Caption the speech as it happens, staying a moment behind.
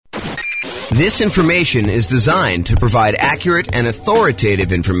This information is designed to provide accurate and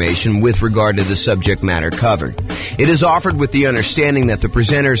authoritative information with regard to the subject matter covered. It is offered with the understanding that the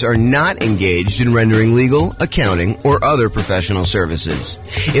presenters are not engaged in rendering legal, accounting, or other professional services.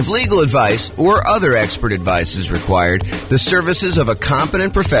 If legal advice or other expert advice is required, the services of a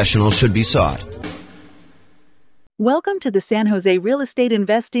competent professional should be sought. Welcome to the San Jose Real Estate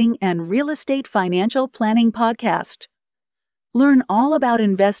Investing and Real Estate Financial Planning Podcast. Learn all about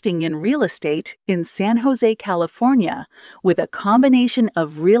investing in real estate in San Jose, California, with a combination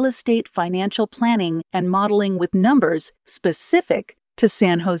of real estate financial planning and modeling with numbers specific to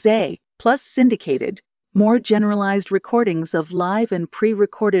San Jose, plus syndicated, more generalized recordings of live and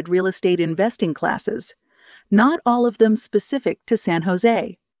pre-recorded real estate investing classes, not all of them specific to San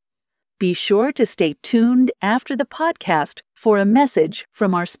Jose. Be sure to stay tuned after the podcast for a message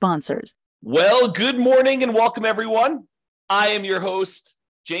from our sponsors. Well, good morning and welcome, everyone. I am your host,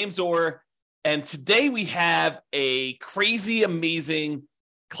 James Orr, and today we have a crazy, amazing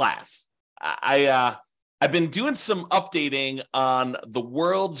class. I've been doing some updating on the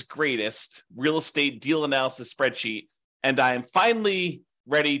world's greatest real estate deal analysis spreadsheet, and I am finally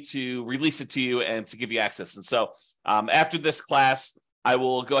ready to release it to you and to give you access. And so after this class, I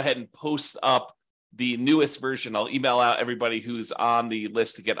will go ahead and post up the newest version. I'll email out everybody who's on the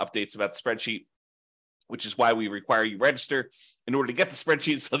list to get updates about the spreadsheet, which is why we require you register in order to get the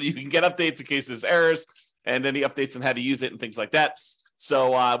spreadsheet so that you can get updates in case there's errors and any updates on how to use it and things like that.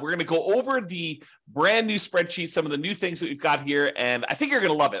 So we're going to go over the brand new spreadsheet, some of the new things that we've got here, and I think you're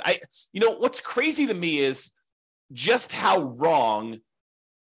going to love it. What's crazy to me is just how wrong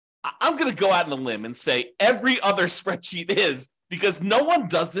I'm going to go out on a limb and say every other spreadsheet is, because no one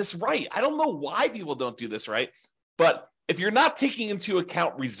does this right. I don't know why people don't do this right, but if you're not taking into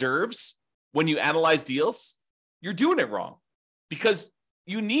account reserves when you analyze deals, you're doing it wrong, because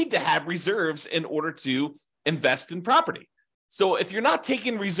you need to have reserves in order to invest in property. So if you're not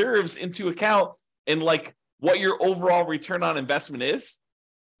taking reserves into account in like what your overall return on investment is,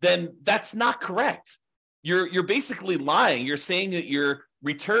 then that's not correct. You're basically lying. You're saying that your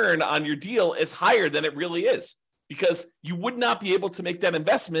return on your deal is higher than it really is, because you would not be able to make that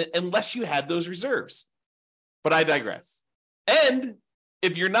investment unless you had those reserves. But I digress. And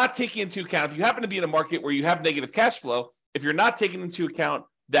if you're not taking into account, if you happen to be in a market where you have negative cash flow, if you're not taking into account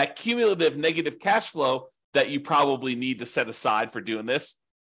that cumulative negative cash flow that you probably need to set aside for doing this,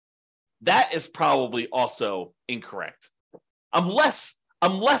 that is probably also incorrect. I'm less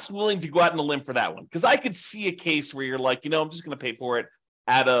willing to go out on a limb for that one, because I could see a case where you're like, I'm just going to pay for it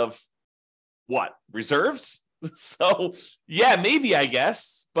out of what? Reserves? So yeah, maybe, I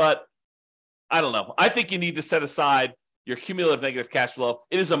guess, but I don't know. I think you need to set aside your cumulative negative cash flow.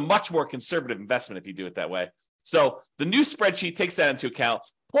 It is a much more conservative investment if you do it that way. So the new spreadsheet takes that into account.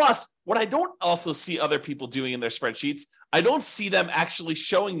 Plus, what I don't also see other people doing in their spreadsheets, I don't see them actually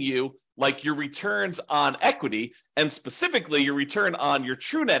showing you like your returns on equity, and specifically your return on your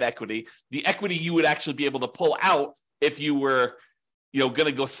true net equity, the equity you would actually be able to pull out if you were, going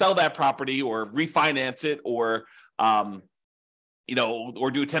to go sell that property or refinance it, or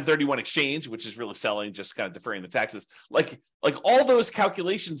or do a 1031 exchange, which is really selling, just kind of deferring the taxes. Like all those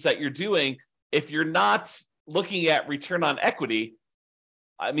calculations that you're doing, if you're not looking at return on equity,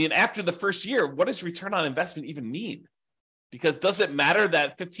 I mean, after the first year, what does return on investment even mean? Because does it matter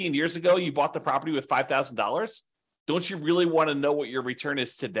that 15 years ago you bought the property with $5,000? Don't you really want to know what your return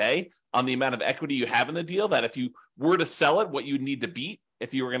is today on the amount of equity you have in the deal, that if you were to sell it, what you would need to beat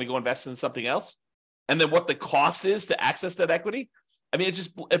if you were going to go invest in something else? And then what the cost is to access that equity? I mean,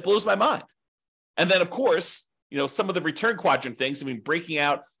 it blows my mind. And then, of course, some of the return quadrant things, breaking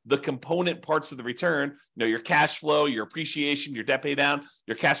out the component parts of the return, your cash flow, your appreciation, your debt pay down,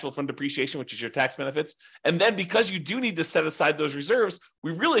 your cash flow from depreciation, which is your tax benefits. And then because you do need to set aside those reserves,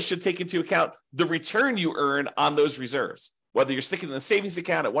 we really should take into account the return you earn on those reserves, whether you're sticking in a savings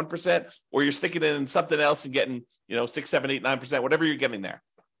account at 1% or you're sticking it in something else and getting, 6, 7, 8, 9%, whatever you're getting there.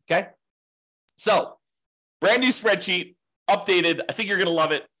 Okay. So brand new spreadsheet, updated. I think you're going to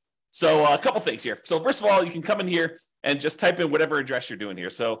love it. So a couple things here. So first of all, you can come in here and just type in whatever address you're doing here.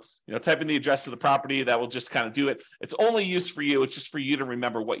 So, type in the address of the property. That will just kind of do it. It's only used for you. It's just for you to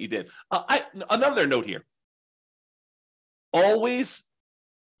remember what you did. Another note here. Always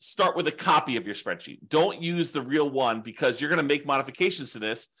start with a copy of your spreadsheet. Don't use the real one, because you're going to make modifications to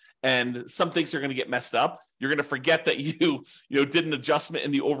this and some things are going to get messed up. You're going to forget that you did an adjustment in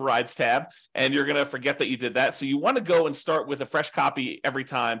the overrides tab, and you're going to forget that you did that. So you want to go and start with a fresh copy every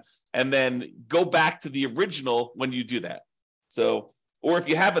time, and then go back to the original when you do that. So Or if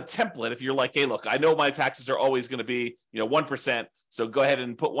you have a template, if you're like, hey, look, I know my taxes are always going to be, 1%. So go ahead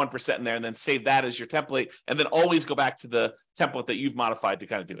and put 1% in there and then save that as your template. And then always go back to the template that you've modified to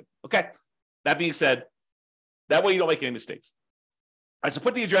kind of do it. Okay. That being said, that way you don't make any mistakes. All right. So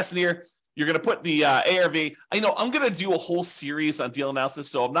put the address in here. You're going to put the ARV. I'm going to do a whole series on deal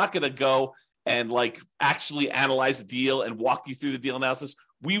analysis. So I'm not going to go and actually analyze a deal and walk you through the deal analysis.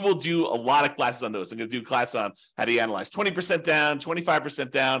 We will do a lot of classes on those. I'm going to do a class on how do you analyze 20% down,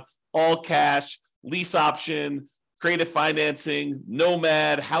 25% down, all cash, lease option, creative financing,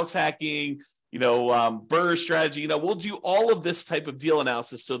 nomad, house hacking, BRRRR strategy. We'll do all of this type of deal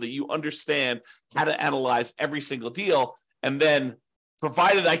analysis so that you understand how to analyze every single deal. And then,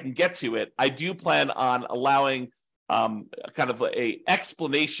 provided I can get to it, I do plan on allowing kind of a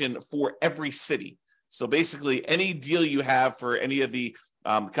explanation for every city. So basically, any deal you have for any of the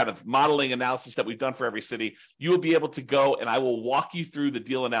kind of modeling analysis that we've done for every city, you will be able to go and I will walk you through the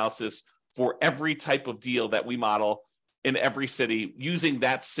deal analysis for every type of deal that we model in every city using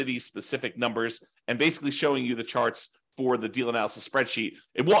that city's specific numbers and basically showing you the charts for the deal analysis spreadsheet.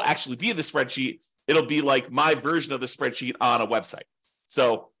 It won't actually be the spreadsheet. It'll be like my version of the spreadsheet on a website.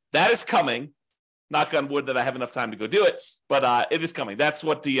 So that is coming. Knock on wood that I have enough time to go do it, but it is coming. That's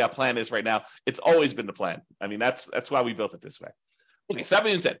what the plan is right now. It's always been the plan. I mean, that's why we built it this way. Okay, so that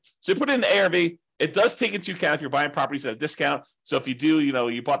being said, so you put it in the ARV. It does take into account if you're buying properties at a discount. So if you do,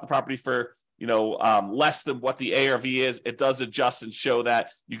 you bought the property for less than what the ARV is, it does adjust and show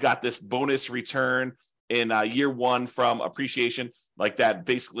that you got this bonus return in year one from appreciation, like that.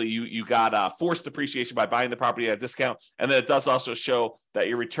 Basically, you got forced appreciation by buying the property at a discount. And then it does also show that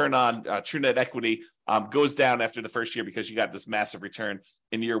your return on true net equity goes down after the first year because you got this massive return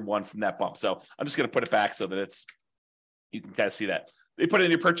in year one from that bump. So I'm just going to put it back so that you can kind of see that. They put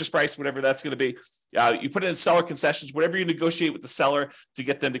in your purchase price, whatever that's going to be. You put in seller concessions, whatever you negotiate with the seller to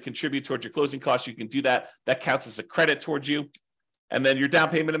get them to contribute towards your closing costs, you can do that. That counts as a credit towards you. And then your down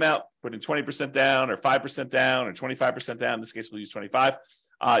payment amount, put in 20% down or 5% down or 25% down. In this case, we'll use 25.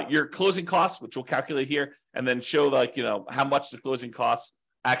 Your closing costs, which we'll calculate here, and then show how much the closing costs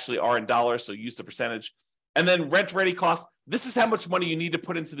actually are in dollars. So use the percentage. And then rent ready costs. This is how much money you need to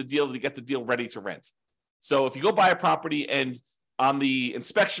put into the deal to get the deal ready to rent. So if you go buy a property and on the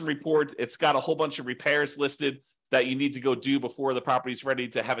inspection report, it's got a whole bunch of repairs listed that you need to go do before the property is ready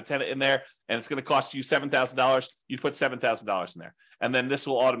to have a tenant in there, and it's going to cost you $7,000, you put $7,000 in there. And then this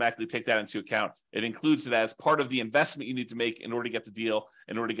will automatically take that into account. It includes it as part of the investment you need to make in order to get the deal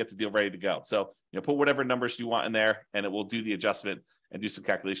ready to go. So put whatever numbers you want in there, and it will do the adjustment and do some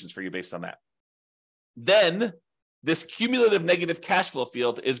calculations for you based on that. Then this cumulative negative cash flow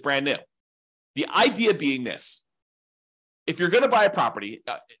field is brand new. The idea being this: if you're going to buy a property,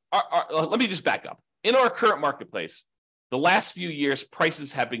 let me just back up. In our current marketplace, the last few years,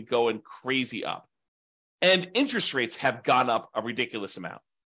 prices have been going crazy up, and interest rates have gone up a ridiculous amount.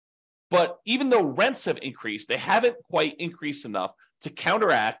 But even though rents have increased, they haven't quite increased enough to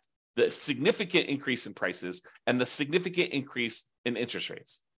counteract the significant increase in prices and the significant increase in interest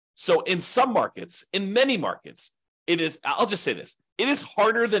rates. So in some markets, in many markets, I'll just say this, it is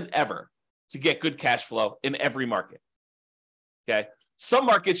harder than ever to get good cash flow in every market. Okay. Some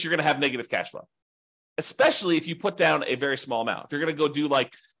markets, you're going to have negative cash flow, especially if you put down a very small amount. If you're going to go do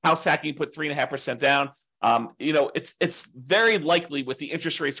like house hacking, put 3.5% down, it's very likely with the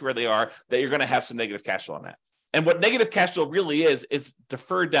interest rates where they are that you're going to have some negative cash flow on that. And what negative cash flow really is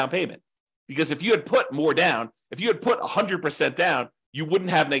deferred down payment. Because if you had put more down, if you had put 100% down, you wouldn't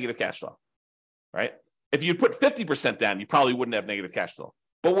have negative cash flow, right? If you put 50% down, you probably wouldn't have negative cash flow.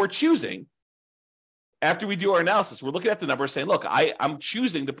 But we're choosing, after we do our analysis, we're looking at the numbers saying, look, I'm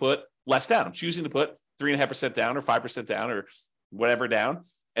choosing to put less down. I'm choosing to put 3.5% down or 5% down or whatever down.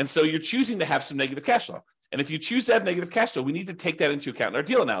 And so you're choosing to have some negative cash flow. And if you choose to have negative cash flow, we need to take that into account in our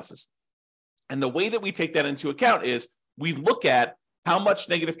deal analysis. And the way that we take that into account is we look at how much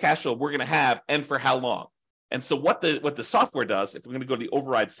negative cash flow we're going to have and for how long. And so what the software does, if we're going to go to the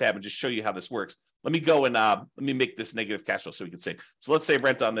overrides tab and just show you how this works, let me go and let me make this negative cash flow so we can see. So let's say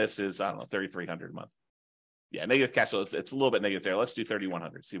rent on this is, $3,300 a month. Yeah, negative cash flow, it's a little bit negative there. Let's do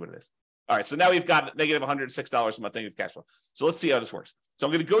 $3,100, see what it is. All right, so now we've got negative $106 a month negative cash flow. So let's see how this works. So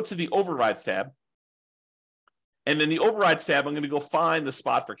I'm going to go to the overrides tab. And in the overrides tab, I'm going to go find the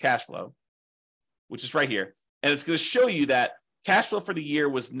spot for cash flow, which is right here. And it's going to show you that cash flow for the year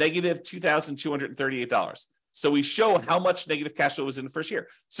was negative $2,238. So we show how much negative cash flow was in the first year.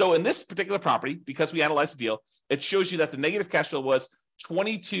 So in this particular property, because we analyzed the deal, it shows you that the negative cash flow was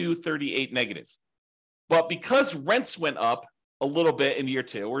 $2,238 negative. But because rents went up a little bit in year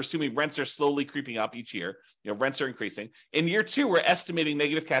two. We're assuming rents are slowly creeping up each year. Rents are increasing. In year two, we're estimating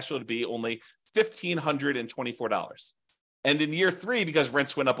negative cash flow to be only $1,524. And in year three, because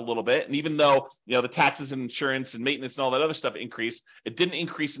rents went up a little bit, and even though the taxes and insurance and maintenance and all that other stuff increased, it didn't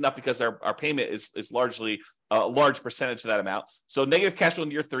increase enough because our payment is largely a large percentage of that amount. So negative cash flow in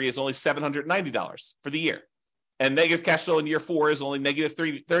year three is only $790 for the year. And negative cash flow in year four is only negative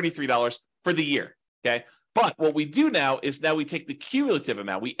 $33 for the year. Okay. But what we do now is we take the cumulative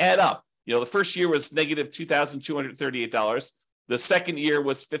amount. We add up. The first year was negative $2,238. The second year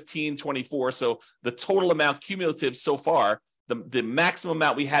was $1,524. So the total amount cumulative so far, the maximum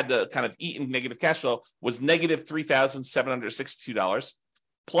amount we had to kind of eat in negative cash flow was negative $3,762,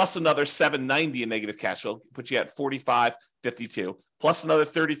 plus another $790 in negative cash flow, put you at $4,552, plus another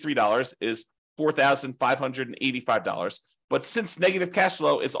 $33 is $4,585. But since negative cash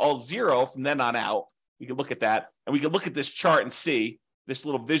flow is all zero from then on out, we can look at that, and we can look at this chart and see this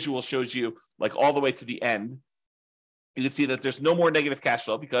little visual shows you like all the way to the end. You can see that there's no more negative cash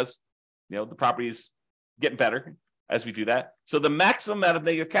flow because the property is getting better as we do that. So the maximum amount of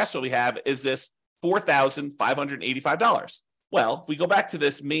negative cash flow we have is this $4,585. Well, if we go back to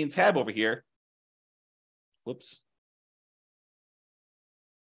this main tab over here, whoops.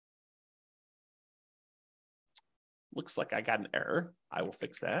 Looks like I got an error. I will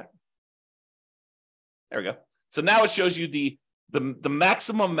fix that. There we go. So now it shows you the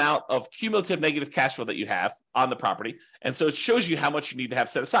maximum amount of cumulative negative cash flow that you have on the property. And so it shows you how much you need to have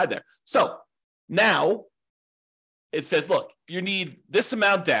set aside there. So now it says, look, you need this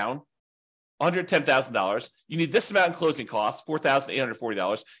amount down, $110,000. You need this amount in closing costs,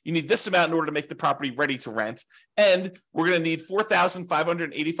 $4,840. You need this amount in order to make the property ready to rent. And we're going to need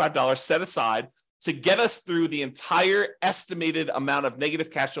 $4,585 set aside to get us through the entire estimated amount of negative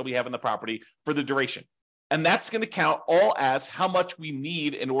cash flow we have in the property for the duration. And that's going to count all as how much we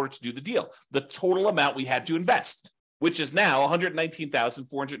need in order to do the deal. The total amount we had to invest, which is now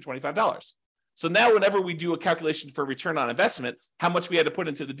 $119,425. So now whenever we do a calculation for return on investment, how much we had to put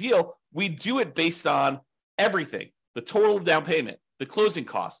into the deal, we do it based on everything: the total down payment, the closing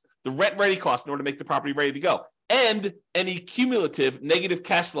costs, the rent ready costs in order to make the property ready to go, and any cumulative negative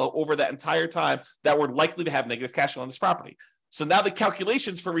cash flow over that entire time that we're likely to have negative cash flow on this property. So now the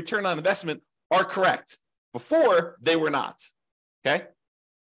calculations for return on investment are correct. Before, they were not. Okay?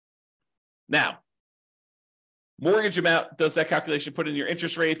 Now, mortgage amount does that calculation, put in your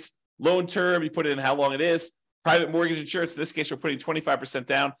interest rates, loan term, you put in how long it is. Private mortgage insurance, in this case, we're putting 25%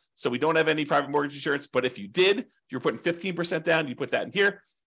 down. So we don't have any private mortgage insurance. But if you did, if you're putting 15% down, you put that in here.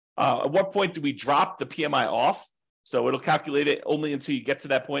 At what point do we drop the PMI off? So it'll calculate it only until you get to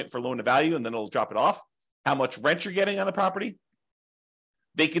that point for loan to value, and then it'll drop it off. How much rent you're getting on the property.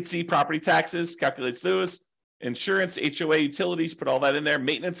 Vacancy, property taxes, calculates those. Insurance, HOA, utilities, put all that in there.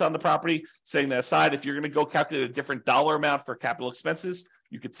 Maintenance on the property, setting that aside. If you're going to go calculate a different dollar amount for capital expenses,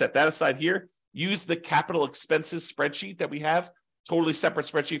 you could set that aside here. Use the capital expenses spreadsheet that we have, totally separate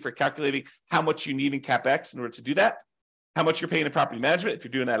spreadsheet for calculating how much you need in CapEx in order to do that. How much you're paying in property management, if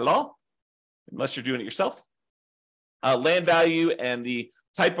you're doing that at all, unless you're doing it yourself. Land value and the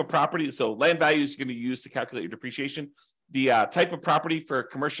type of property. So land value is going to be used to calculate your depreciation. The type of property for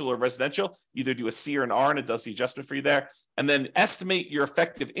commercial or residential, either do a C or an R, and it does the adjustment for you there. And then estimate your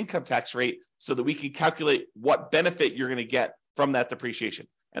effective income tax rate so that we can calculate what benefit you're going to get from that depreciation.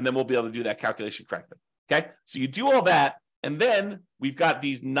 And then we'll be able to do that calculation correctly. Okay, so you do all that, and then we've got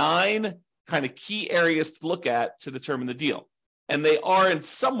these 9 kind of key areas to look at to determine the deal. And they are in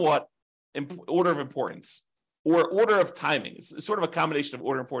somewhat order of importance or order of timing. It's sort of a combination of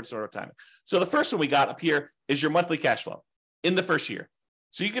order of importance and order of timing. So the first one we got up here is your monthly cash flow in the first year.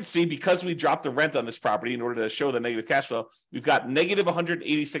 So you can see, because we dropped the rent on this property in order to show the negative cash flow, we've got negative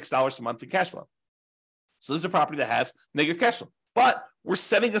 $186 a month in cash flow. So this is a property that has negative cash flow. But we're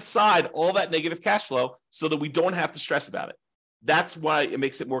setting aside all that negative cash flow so that we don't have to stress about it. That's why it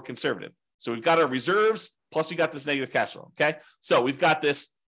makes it more conservative. So we've got our reserves, plus we got this negative cash flow, okay? So we've got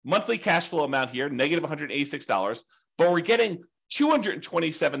this monthly cash flow amount here, negative $186, but we're getting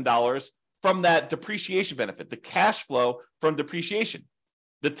 $227 from that depreciation benefit, the cash flow from depreciation,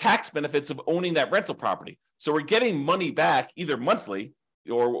 the tax benefits of owning that rental property. So we're getting money back either monthly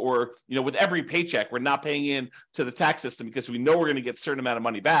or with every paycheck. We're not paying in to the tax system because we know we're going to get a certain amount of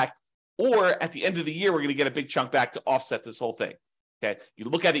money back, or at the end of the year, we're going to get a big chunk back to offset this whole thing. Okay, you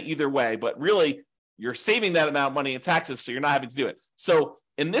look at it either way, but really you're saving that amount of money in taxes, so you're not having to do it. So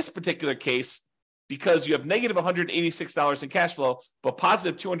in this particular case, because you have negative $186 in cash flow, but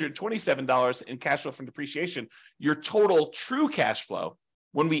positive $227 in cash flow from depreciation, your total true cash flow,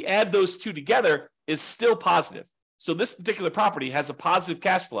 when we add those two together, is still positive. So this particular property has a positive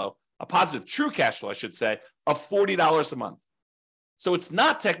cash flow, a positive true cash flow, I should say, of $40 a month. So it's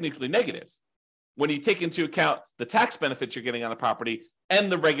not technically negative when you take into account the tax benefits you're getting on the property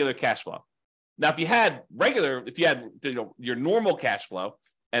and the regular cash flow. Now, if you had your normal cash flow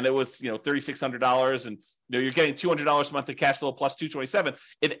and it was $3,600 and you're getting $200 a month of cash flow plus $227,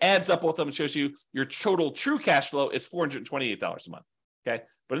 it adds up both of them and shows you your total true cash flow is $428 a month. Okay,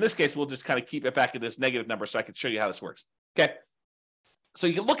 but in this case, we'll just kind of keep it back at this negative number so I can show you how this works. Okay, so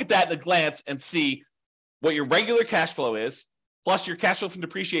you can look at that in a glance and see what your regular cash flow is plus your cash flow from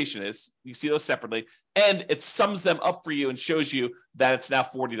depreciation is. You see those separately, and it sums them up for you and shows you that it's now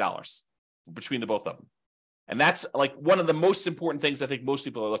 $40 between the both of them. And that's like one of the most important things I think most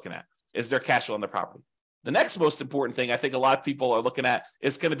people are looking at is their cash flow on their property. The next most important thing I think a lot of people are looking at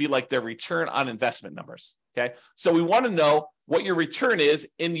is going to be like their return on investment numbers. Okay, so we want to know what your return is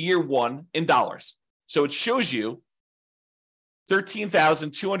in year one in dollars. So it shows you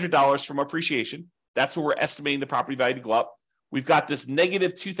 $13,200 from appreciation. That's where we're estimating the property value to go up. We've got this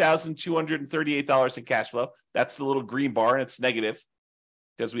negative $2,238 in cash flow. That's the little green bar, and it's negative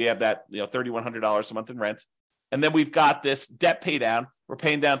because we have that $3,100 a month in rent. And then we've got this debt pay down. We're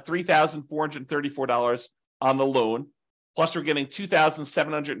paying down $3,434 on the loan, plus we're getting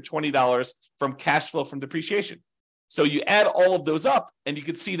 $2,720 from cash flow from depreciation. So you add all of those up, and you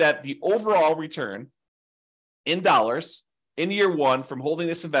can see that the overall return in dollars in year one from holding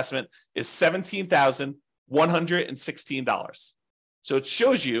this investment is $17,116. So it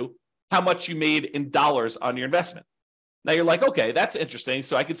shows you how much you made in dollars on your investment. Now you're like, okay, that's interesting.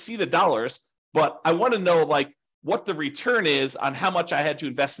 So I can see the dollars, but I want to know what the return is on how much I had to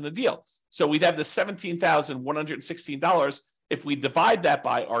invest in the deal. So we'd have the $17,116. If we divide that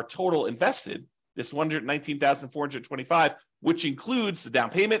by our total invested, this $119,425, which includes the down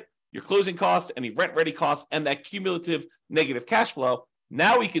payment, your closing costs, any rent ready costs, and that cumulative negative cash flow,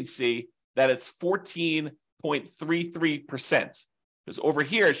 now we can see that it's 14.33%. Because over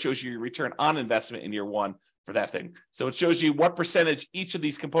here, it shows you your return on investment in year one for that thing. So it shows you what percentage each of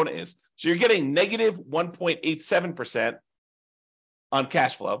these component is. So you're getting negative 1.87% on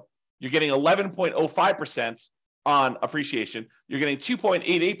cash flow. You're getting 11.05% on appreciation. You're getting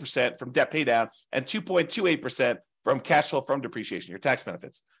 2.88% from debt pay down and 2.28% from cash flow from depreciation, your tax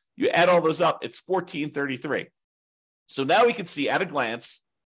benefits. You add all those up, it's 1433. So now we can see at a glance,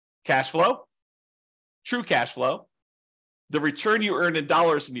 cash flow, true cash flow, the return you earned in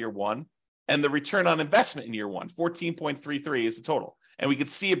dollars in year one, and the return on investment in year one, 14.33 is the total. And we can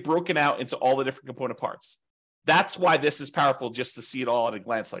see it broken out into all the different component parts. That's why this is powerful, just to see it all at a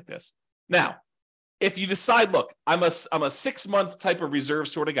glance like this. Now, if you decide, look, I'm a 6-month type of reserve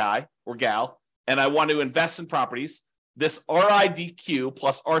sort of guy or gal, and I want to invest in properties, this RIDQ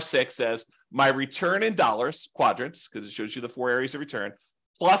plus R6 says my return in dollars, quadrants, because it shows you the 4 areas of return,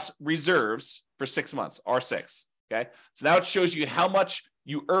 plus reserves for 6 months, R6. Okay, so now it shows you how much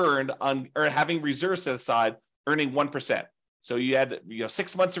you earned on or having reserves set aside, earning 1%. So you had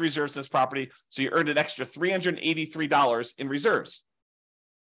 6 months of reserves in this property, so you earned an extra $383 in reserves.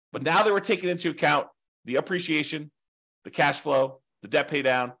 But now that we're taking into account the appreciation, the cash flow, the debt pay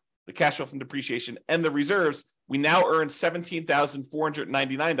down, the cash flow from depreciation, and the reserves, we now earn $17,499 in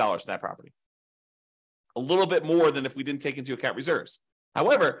that property. A little bit more than if we didn't take into account reserves.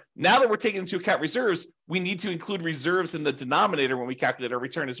 However, now that we're taking into account reserves, we need to include reserves in the denominator when we calculate our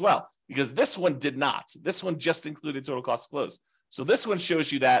return as well, because this one did not. This one just included total cost to close. So this one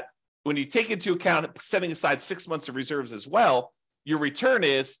shows you that when you take into account setting aside 6 months of reserves as well, your return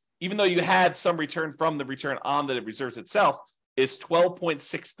is, even though you had some return from the return on the reserves itself, is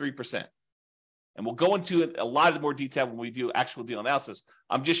 12.63%. And we'll go into it a lot more detail when we do actual deal analysis.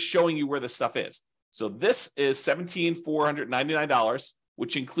 I'm just showing you where this stuff is. So this is $17,499,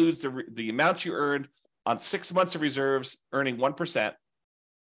 which includes the amount you earned on 6 months of reserves, earning 1%.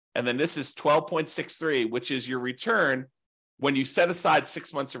 And then this is 12.63, which is your return when you set aside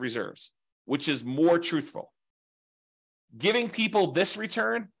 6 months of reserves, which is more truthful. Giving people this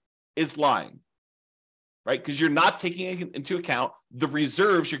return is lying, right? Because you're not taking into account the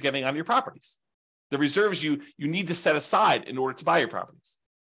reserves you're getting on your properties. The reserves you need to set aside in order to buy your properties.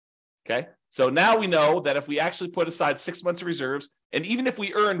 Okay? So now we know that if we actually put aside 6 months of reserves, and even if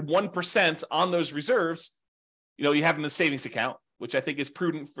we earn 1% on those reserves, you have in the savings account, which I think is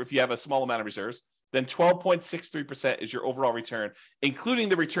prudent for if you have a small amount of reserves, then 12.63% is your overall return, including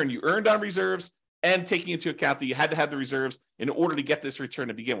the return you earned on reserves and taking into account that you had to have the reserves in order to get this return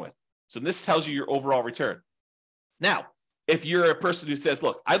to begin with. So this tells you your overall return. Now, if you're a person who says,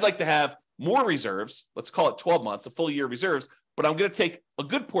 look, I'd like to have more reserves, let's call it 12 months, a full year of reserves, but I'm going to take a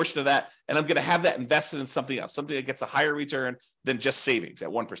good portion of that and I'm going to have that invested in something else, something that gets a higher return than just savings at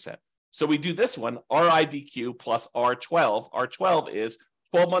 1%. So we do this one, RIDQ plus R12. R12 is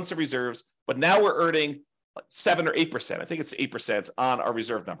 12 months of reserves, but now we're earning 7 or 8%. I think it's 8% on our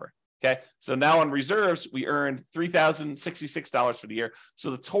reserve number. Okay. So now on reserves, we earned $3,066 for the year.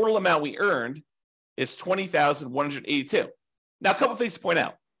 So the total amount we earned is $20,182. Now, a couple of things to point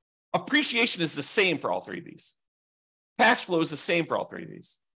out. Appreciation is the same for all three of these. Cash flow is the same for all three of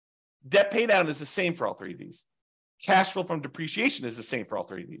these. Debt paydown is the same for all three of these. Cash flow from depreciation is the same for all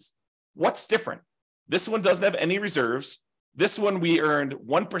three of these. What's different? This one doesn't have any reserves. This one we earned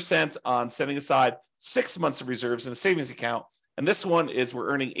 1% on setting aside 6 months of reserves in a savings account. And this one is we're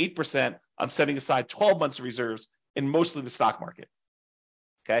earning 8% on setting aside 12 months of reserves in mostly the stock market.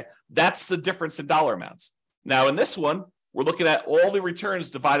 Okay, that's the difference in dollar amounts. Now in this one, we're looking at all the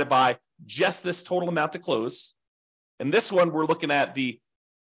returns divided by just this total amount to close. In this one, we're looking at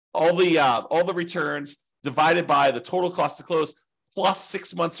all the returns divided by the total cost to close plus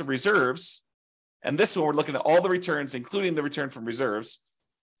 6 months of reserves. And this one, we're looking at all the returns, including the return from reserves,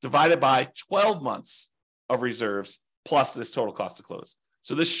 divided by 12 months of reserves plus this total cost to close.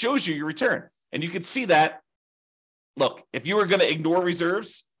 So this shows you your return. And you can see that, look, if you were going to ignore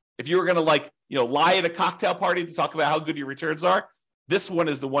reserves, if you were going to lie at a cocktail party to talk about how good your returns are, this one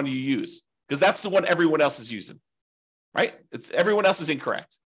is the one you use because that's the one everyone else is using, right? Everyone else is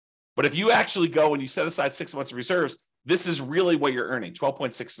incorrect. But if you actually go and you set aside 6 months of reserves, this is really what you're earning,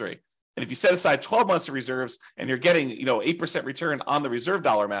 12.63. And if you set aside 12 months of reserves and you're getting 8% return on the reserve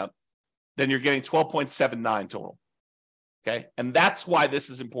dollar amount, then you're getting 12.79 total. Okay. And that's why this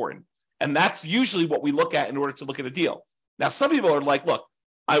is important. And that's usually what we look at in order to look at a deal. Now, some people are like, look,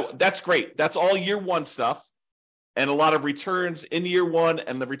 that's great. That's all year one stuff and a lot of returns in year one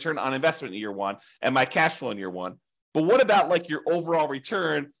and the return on investment in year one and my cash flow in year one. But what about like your overall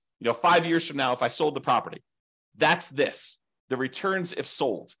return, 5 years from now, if I sold the property? That's the returns if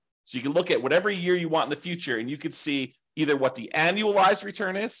sold. So you can look at whatever year you want in the future and you could see either what the annualized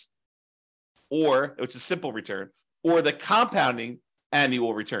return is, or which is simple return, or the compounding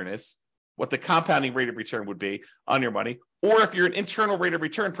annual return is, what the compounding rate of return would be on your money. Or if you're an internal rate of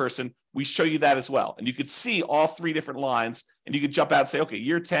return person, we show you that as well. And you could see all three different lines and you could jump out and say, okay,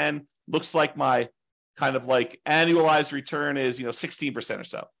 year 10 looks like my kind of like annualized return is, 16% or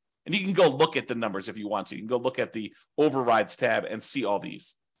so. And you can go look at the numbers if you want to. You can go look at the overrides tab and see all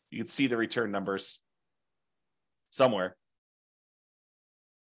these. You can see the return numbers somewhere.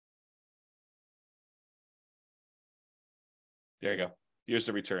 There you go. Here's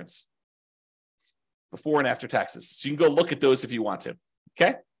the returns before and after taxes. So you can go look at those if you want to,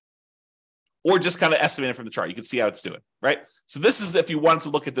 okay? Or just kind of estimate it from the chart. You can see how it's doing, right? So this is if you want to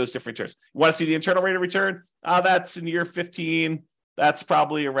look at those different returns. You want to see the internal rate of return? That's in year 15. That's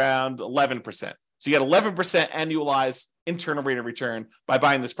probably around 11%. So you get 11% annualized internal rate of return by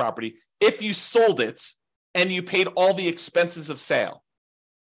buying this property. If you sold it and you paid all the expenses of sale,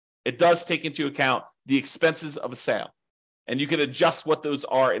 it does take into account the expenses of a sale. And you can adjust what those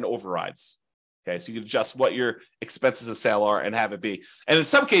are in overrides. Okay, so you can adjust what your expenses of sale are and have it be. And in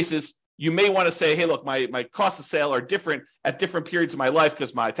some cases, you may want to say, hey, look, my costs of sale are different at different periods of my life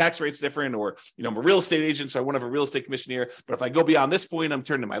because my tax rate's different, or I'm a real estate agent, so I won't have a real estate commission here. But if I go beyond this point, I'm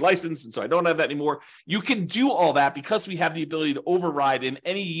turning my license, and so I don't have that anymore. You can do all that because we have the ability to override in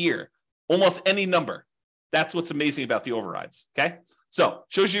any year, almost any number. That's what's amazing about the overrides. Okay, so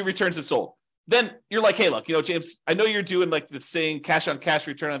shows you returns if sold. Then you're like, hey, look, James, I know you're doing like the saying cash on cash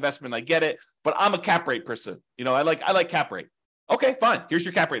return on investment. I get it, but I'm a cap rate person. I like cap rate. Okay, fine. Here's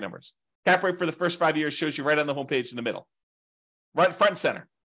your cap rate numbers. Cap rate for the first 5 years shows you right on the homepage in the middle, right front and center.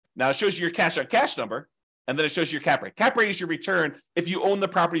 Now it shows you your cash on cash number, and then it shows you your cap rate. Cap rate is your return if you own the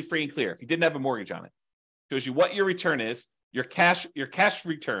property free and clear. If you didn't have a mortgage on it, it shows you what your return is, your cash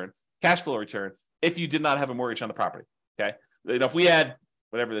return, cash flow return, if you did not have a mortgage on the property. Okay, if we had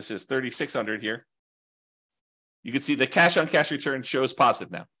whatever this is, 3,600 here, you can see the cash on cash return shows positive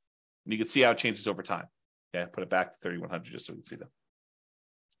now, and you can see how it changes over time. Okay, put it back to 3,100 just so we can see that.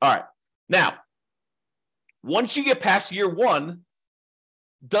 All right. Now, once you get past year one,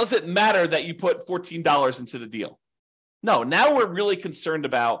 does it matter that you put $14 into the deal? No, now we're really concerned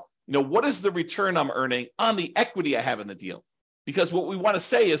about, what is the return I'm earning on the equity I have in the deal? Because what we want to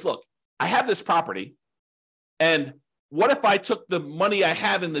say is, look, I have this property, and what if I took the money I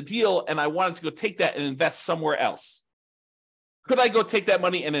have in the deal and I wanted to go take that and invest somewhere else? Could I go take that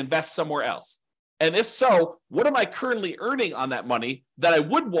money and invest somewhere else? And if so, what am I currently earning on that money that I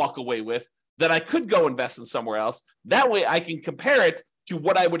would walk away with that I could go invest in somewhere else? That way I can compare it to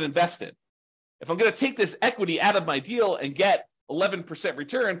what I would invest in. If I'm going to take this equity out of my deal and get 11%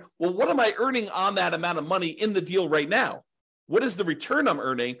 return, well, what am I earning on that amount of money in the deal right now? What is the return I'm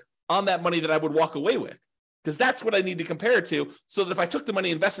earning on that money that I would walk away with? Because that's what I need to compare it to, so that if I took the money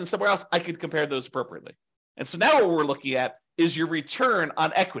and invested in somewhere else, I could compare those appropriately. And so now what we're looking at is your return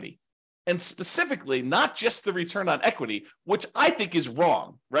on equity. And specifically, not just the return on equity, which I think is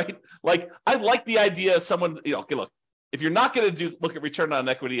wrong, right? Like, I like the idea of someone, okay, look, if you're not going to look at return on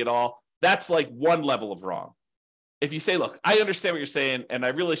equity at all, that's like one level of wrong. If you say, look, I understand what you're saying, and I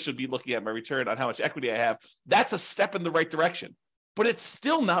really should be looking at my return on how much equity I have, that's a step in the right direction. But it's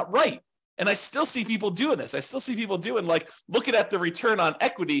still not right. And I still see people doing this. I still see people doing like looking at the return on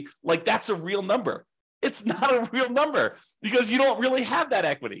equity like that's a real number. It's not a real number because you don't really have that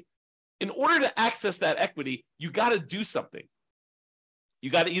equity. In order to access that equity, you got to do something. You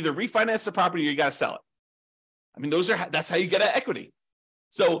got to either refinance the property or you got to sell it. I mean, that's how you get at equity.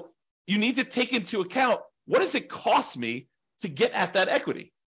 So you need to take into account, what does it cost me to get at that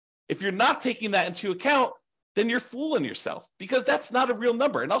equity? If you're not taking that into account, then you're fooling yourself because that's not a real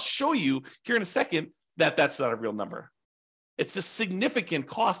number. And I'll show you here in a second that that's not a real number. It's a significant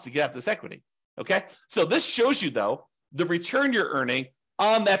cost to get at this equity. Okay. So this shows you, though, the return you're earning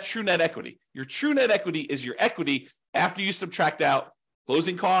on that true net equity. Your true net equity is your equity after you subtract out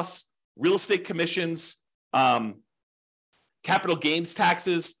closing costs, real estate commissions, capital gains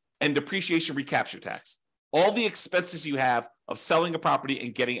taxes, and depreciation recapture tax. All the expenses you have of selling a property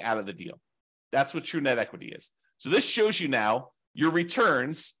and getting out of the deal. That's what true net equity is. So this shows you now your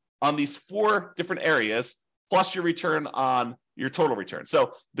returns on these 4 different areas, plus your return on your total return.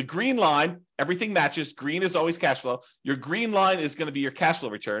 So the green line, everything matches. Green is always cash flow. Your green line is going to be your cash flow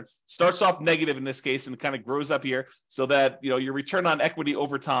return. Starts off negative in this case and kind of grows up here so that your return on equity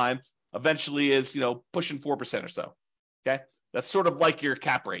over time eventually is pushing 4% or so. Okay, that's sort of like your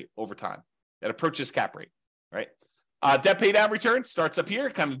cap rate over time. That approaches cap rate, right? Debt pay down return starts up here,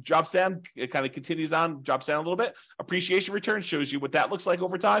 kind of drops down, it kind of continues on, drops down a little bit. Appreciation return shows you what that looks like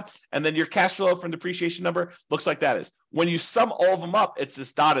over time. And then your cash flow from depreciation number looks like that is. When you sum all of them up, it's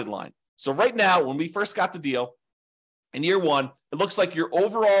this dotted line. So right now, when we first got the deal, in year 1, it looks like your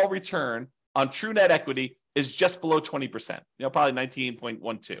overall return on true net equity is just below 20%, probably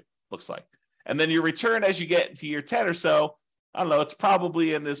 19.12 looks like. And then your return as you get to year 10 or so, I don't know, it's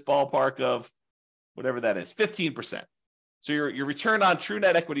probably in this ballpark of whatever that is, 15%. So your return on true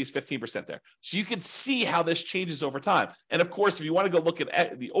net equity is 15% there. So you can see how this changes over time. And of course, if you want to go look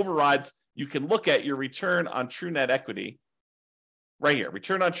at the overrides, you can look at your return on true net equity right here,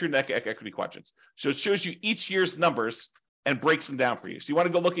 return on true net equity quadrants. So it shows you each year's numbers and breaks them down for you. So you want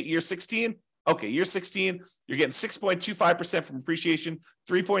to go look at year 16? Okay, year 16, you're getting 6.25% from appreciation,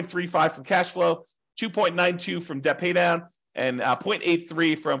 3.35 from cash flow, 2.92 from debt pay down, and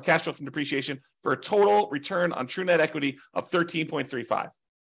 0.83 from cash flow from depreciation for a total return on true net equity of 13.35.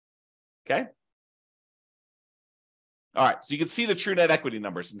 Okay? All right, so you can see the true net equity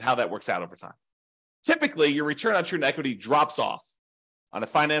numbers and how that works out over time. Typically, your return on true net equity drops off. On a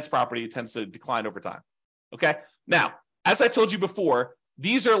finance property, it tends to decline over time. Okay? Now, as I told you before,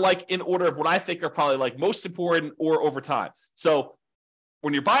 these are like in order of what I think are probably like most important or over time. So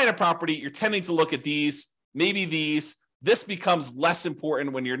when you're buying a property, you're tending to look at these, maybe these. This becomes less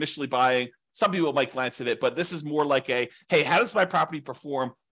important when you're initially buying. Some people might glance at it, but this is more like hey, how does my property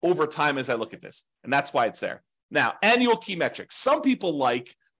perform over time as I look at this? And that's why it's there. Now, annual key metrics. Some people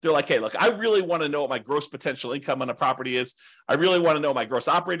they're like, hey, look, I really want to know what my gross potential income on a property is. I really want to know what my gross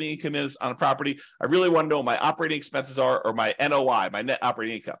operating income is on a property. I really want to know what my operating expenses are or my NOI, my net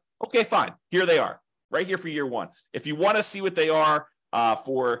operating income. Okay, fine. Here they are, right here for year 1. If you want to see what they are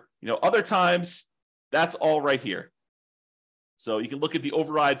for other times, that's all right here. So you can look at the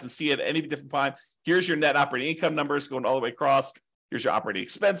overrides and see it at any different time. Here's your net operating income numbers going all the way across. Here's your operating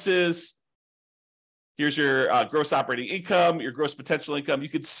expenses. Here's your gross operating income, your gross potential income. You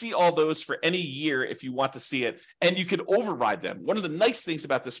could see all those for any year if you want to see it, and you can override them. One of the nice things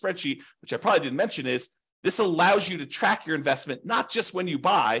about the spreadsheet, which I probably didn't mention, is this allows you to track your investment, not just when you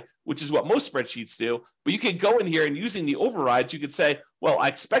buy, which is what most spreadsheets do, but you can go in here and using the overrides, you could say, well, I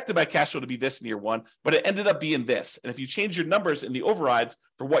expected my cash flow to be this in year 1, but it ended up being this. And if you change your numbers in the overrides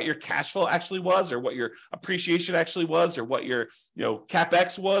for what your cash flow actually was, or what your appreciation actually was, or what your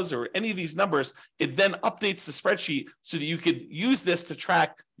CapEx was, or any of these numbers, it then updates the spreadsheet so that you could use this to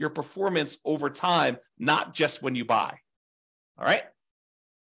track your performance over time, not just when you buy. All right.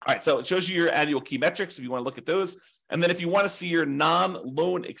 All right, so it shows you your annual key metrics if you want to look at those. And then if you want to see your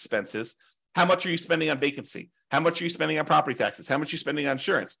non-loan expenses, how much are you spending on vacancy? How much are you spending on property taxes? How much are you spending on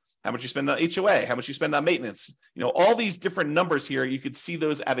insurance? How much you spend on HOA? How much you spend on maintenance? All these different numbers here, you could see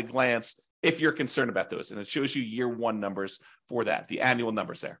those at a glance if you're concerned about those. And it shows you year one numbers for that, the annual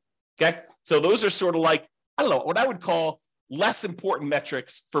numbers there. Okay. So those are sort of like, I don't know, what I would call less important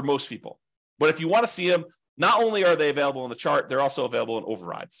metrics for most people. But if you want to see them, not only are they available on the chart, they're also available in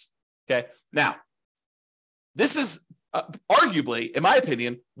overrides. Okay. Now, this is arguably, in my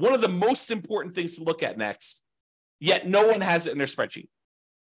opinion, one of the most important things to look at next, yet no one has it in their spreadsheet.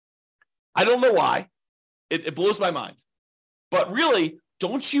 I don't know why. It blows my mind. But really,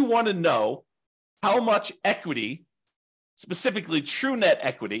 don't you want to know how much equity, specifically true net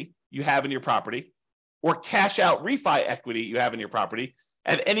equity, you have in your property, or cash out refi equity you have in your property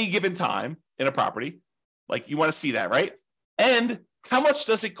at any given time in a property? Like, you want to see that, right? And how much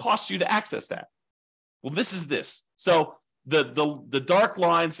does it cost you to access that? Well, this is this. So the dark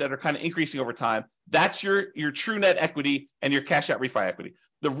lines that are kind of increasing over time, that's your true net equity and your cash out refi equity.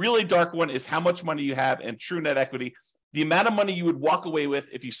 The really dark one is how much money you have in true net equity, the amount of money you would walk away with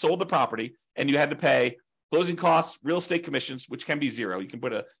if you sold the property and you had to pay closing costs, real estate commissions, which can be zero. You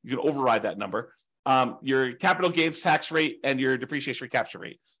can override that number. Your capital gains tax rate and your depreciation recapture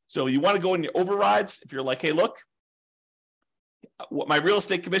rate. So you want to go in your overrides. If you're like, hey, look, what my real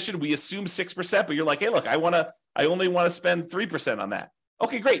estate commission, we assume 6%, but you're like, hey, look, I only want to spend 3% on that.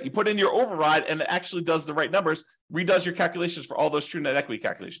 Okay, great. You put in your override and it actually does the right numbers, redoes your calculations for all those true net equity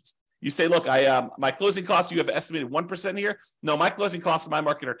calculations. You say, look, my closing costs, you have estimated 1% here. No, my closing costs in my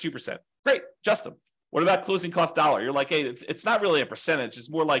market are 2%. Great, adjust them. What about closing cost dollar? You're like, hey, it's not really a percentage. It's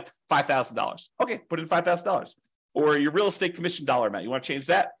more like $5,000. Okay, put in $5,000. Or your real estate commission dollar amount. You want to change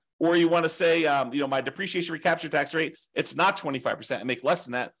that? Or you want to say, my depreciation recapture tax rate, it's not 25%. I make less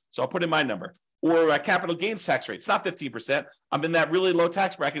than that, so I'll put in my number. Or my capital gains tax rate, it's not 15%. I'm in that really low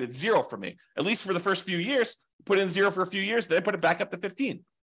tax bracket. It's zero for me, at least for the first few years. Put in zero for a few years, then put it back up to 15.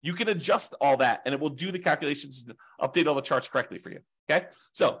 You can adjust all that, and it will do the calculations and update all the charts correctly for you. Okay,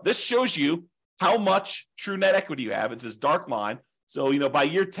 so this shows you how much true net equity you have. It's this dark line. So, by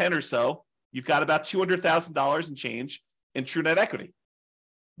year 10 or so, you've got about $200,000 in change in true net equity.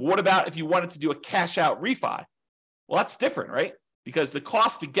 But what about if you wanted to do a cash out refi? Well, that's different, right? Because the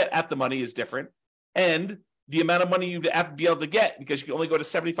cost to get at the money is different. And the amount of money you have to be able to get, because you can only go to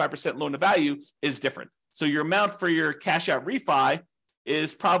 75% loan to value, is different. So your amount for your cash out refi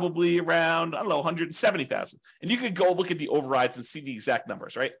is probably around, $170,000. And you could go look at the overrides and see the exact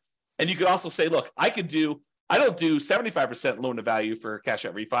numbers, right? And you could also say, look, I don't do 75% loan to value for cash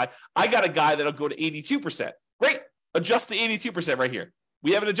out refi. I got a guy that'll go to 82%. Great. Adjust the 82% right here.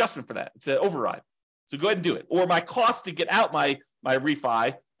 We have an adjustment for that. It's an override. So go ahead and do it. Or my cost to get out my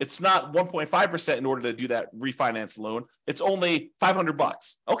refi, it's not 1.5% in order to do that refinance loan. It's only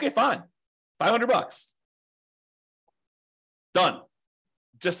 $500. Okay, fine. $500. Done.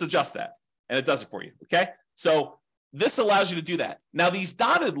 Just adjust that. And it does it for you. Okay. So this allows you to do that. Now, these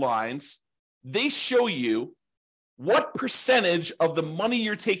dotted lines, they show you what percentage of the money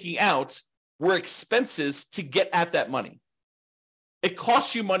you're taking out were expenses to get at that money. It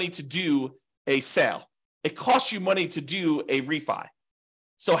costs you money to do a sale. It costs you money to do a refi.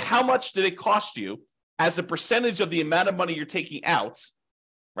 So how much did it cost you as a percentage of the amount of money you're taking out,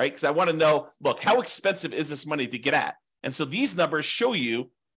 right? Because I want to know, look, how expensive is this money to get at? And so these numbers show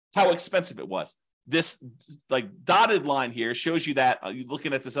you how expensive it was. This like dotted line here shows you that, you're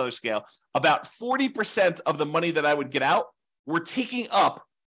looking at this other scale, about 40% of the money that I would get out were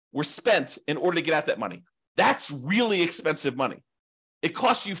spent in order to get at that money. That's really expensive money. It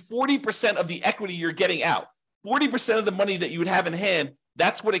costs you 40% of the equity you're getting out. 40% of the money that you would have in hand,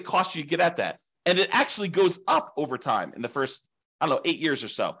 that's what it costs you to get at that. And it actually goes up over time in the first, 8 years or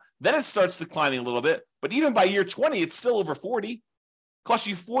so. Then it starts declining a little bit. But even by year 20, it's still over 40. It costs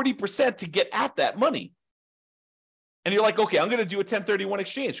you 40% to get at that money. And you're like, okay, I'm going to do a 1031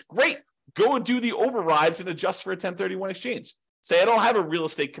 exchange. Great. Go and do the overrides and adjust for a 1031 exchange. Say, I don't have a real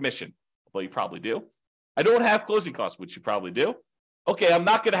estate commission. Well, you probably do. I don't have closing costs, which you probably do. Okay, I'm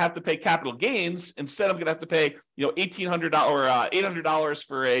not going to have to pay capital gains. Instead, I'm going to have to pay, $1,800 or $800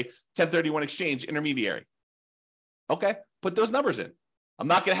 for a 1031 exchange intermediary. Okay, put those numbers in. I'm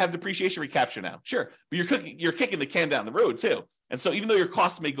not going to have depreciation recapture now. Sure, but you're kicking the can down the road too. And so even though your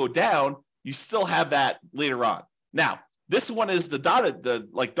costs may go down, you still have that later on. Now, this one is the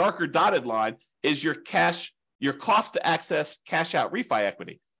darker dotted line is your cost to access cash out refi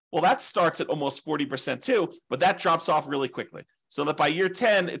equity. Well, that starts at almost 40% too, but that drops off really quickly. So that by year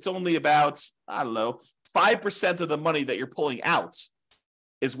 10, it's only about, 5% of the money that you're pulling out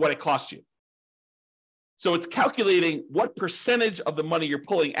is what it costs you. So it's calculating what percentage of the money you're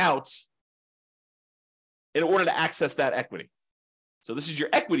pulling out in order to access that equity. So this is your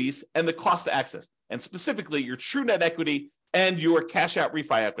equities and the cost to access, and specifically your true net equity and your cash out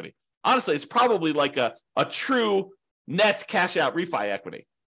refi equity. Honestly, it's probably like a true net cash out refi equity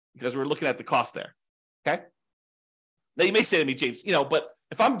because we're looking at the cost there. Okay. Now you may say to me, James, but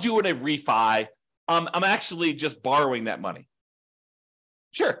if I'm doing a refi, I'm actually just borrowing that money.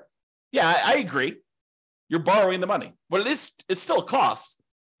 Sure. Yeah, I agree. You're borrowing the money, but it's still a cost.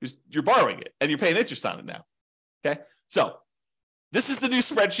 You're borrowing it and you're paying interest on it now. Okay. So this is the new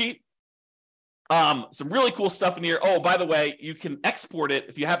spreadsheet. Some really cool stuff in here. Oh, by the way, you can export it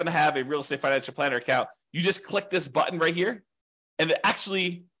if you happen to have a real estate financial planner account. You just click this button right here, and it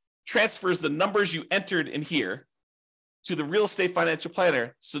actually transfers the numbers you entered in here to the real estate financial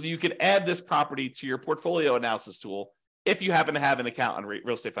planner so that you can add this property to your portfolio analysis tool if you happen to have an account on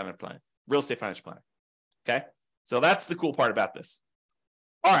real estate financial planner. Okay, so that's the cool part about this.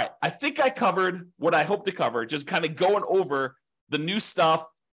 All right, I think I covered what I hope to cover, just kind of going over the new stuff,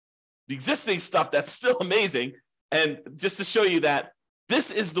 the existing stuff that's still amazing, and just to show you that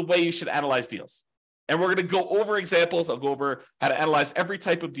this is the way you should analyze deals. And we're going to go over examples. I'll go over how to analyze every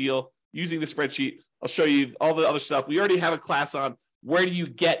type of deal using the spreadsheet. I'll show you all the other stuff. We already have a class on where do you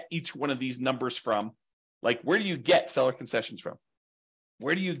get each one of these numbers from? Like, where do you get seller concessions from?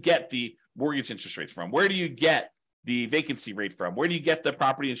 Where do you get the mortgage interest rates from? Where do you get the vacancy rate from? Where do you get the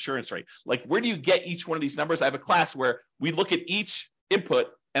property insurance rate? Like, where do you get each one of these numbers? I have a class where we look at each input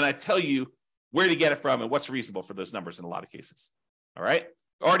and I tell you where to get it from and what's reasonable for those numbers in a lot of cases. All right.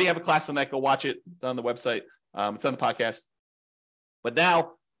 I already have a class on that. Go watch it. It's on the website. It's on the podcast. But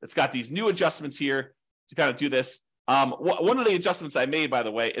now it's got these new adjustments here to kind of do this. One of the adjustments I made, by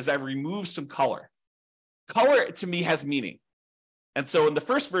the way, is I've removed some color. Color to me has meaning. And so in the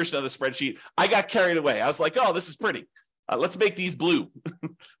first version of the spreadsheet, I got carried away. I was like, oh, this is pretty. Let's make these blue.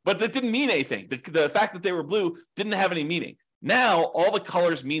 But that didn't mean anything. The fact that they were blue didn't have any meaning. Now all the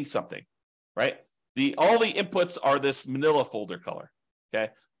colors mean something, right? All the inputs are this manila folder color,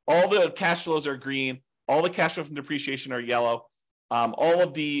 okay? All the cash flows are green. All the cash flow from depreciation are yellow. All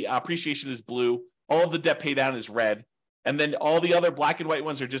of the appreciation is blue. All of the debt pay down is red. And then all the other black and white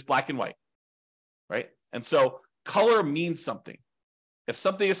ones are just black and white, right? And so color means something. If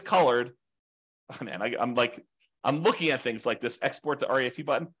something is colored, oh man, I'm looking at things like this export to REFE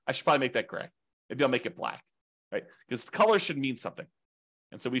button. I should probably make that gray. Maybe I'll make it black, right? Because color should mean something.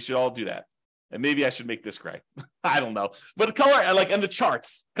 And so we should all do that. And maybe I should make this gray. I don't know. But the color, and the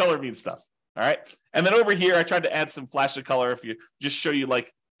charts, color means stuff. All right. And then over here, I tried to add some flash of color if you just show you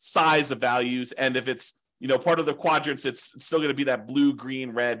like size of values. And if it's, part of the quadrants, it's still going to be that blue,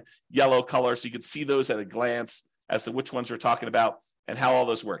 green, red, yellow color. So you can see those at a glance as to which ones we're talking about and how all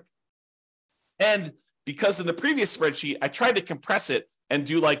those work. And because in the previous spreadsheet, I tried to compress it and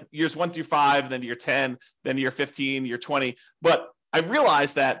do like years 1 through 5, then year 10, then year 15, year 20. But I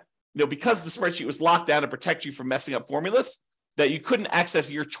realized that, because the spreadsheet was locked down to protect you from messing up formulas, that you couldn't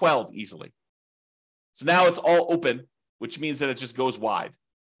access year 12 easily. So now it's all open, which means that it just goes wide,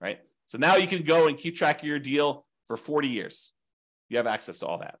 right? So now you can go and keep track of your deal for 40 years. You have access to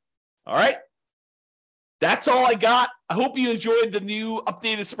all that. All right. That's all I got. I hope you enjoyed the new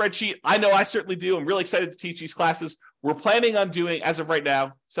updated spreadsheet. I know I certainly do. I'm really excited to teach these classes. We're planning on doing, as of right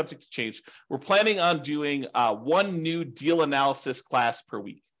now, subject to change, we're planning on doing one new deal analysis class per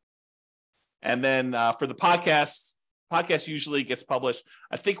week. And then for the podcast usually gets published.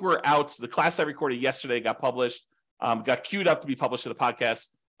 I think we're out. The class I recorded yesterday got published, got queued up to be published to the podcast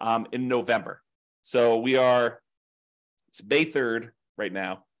in November. So it's May 3rd right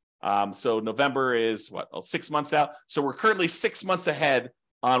now. So November is 6 months out. So we're currently 6 months ahead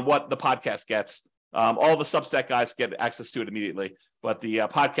on what the podcast gets. All the Substack guys get access to it immediately, but the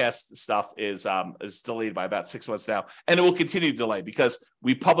podcast stuff is delayed by about 6 months now, and it will continue to delay because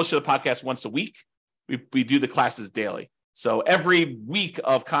we publish the podcast once a week. We do the classes daily. So every week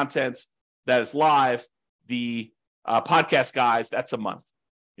of content that is live, the podcast guys, that's a month,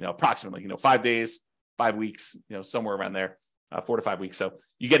 approximately, 5 days, 5 weeks, somewhere around there. 4 to 5 weeks. So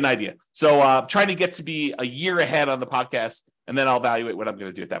you get an idea. So trying to get to be a year ahead on the podcast, and then I'll evaluate what I'm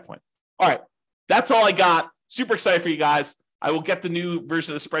going to do at that point. All right. That's all I got. Super excited for you guys. I will get the new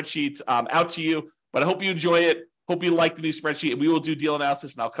version of the spreadsheet out to you, but I hope you enjoy it. Hope you like the new spreadsheet, and we will do deal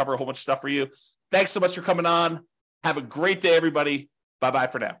analysis, and I'll cover a whole bunch of stuff for you. Thanks so much for coming on. Have a great day, everybody. Bye-bye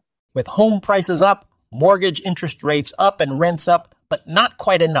for now. With home prices up, mortgage interest rates up, and rents up, but not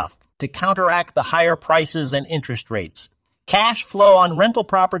quite enough to counteract the higher prices and interest rates. Cash flow on rental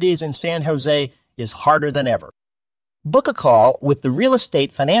properties in San Jose is harder than ever. Book a call with the Real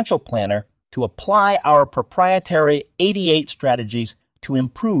Estate Financial Planner to apply our proprietary 88 strategies to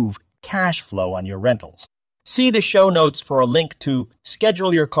improve cash flow on your rentals. See the show notes for a link to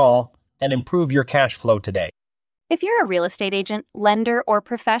schedule your call and improve your cash flow today. If you're a real estate agent, lender, or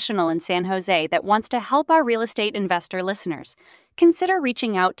professional in San Jose that wants to help our real estate investor listeners, consider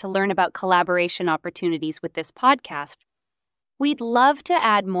reaching out to learn about collaboration opportunities with this podcast. We'd love to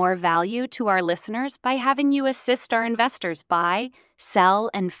add more value to our listeners by having you assist our investors buy, sell,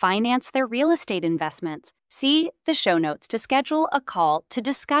 and finance their real estate investments. See the show notes to schedule a call to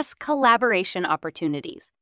discuss collaboration opportunities.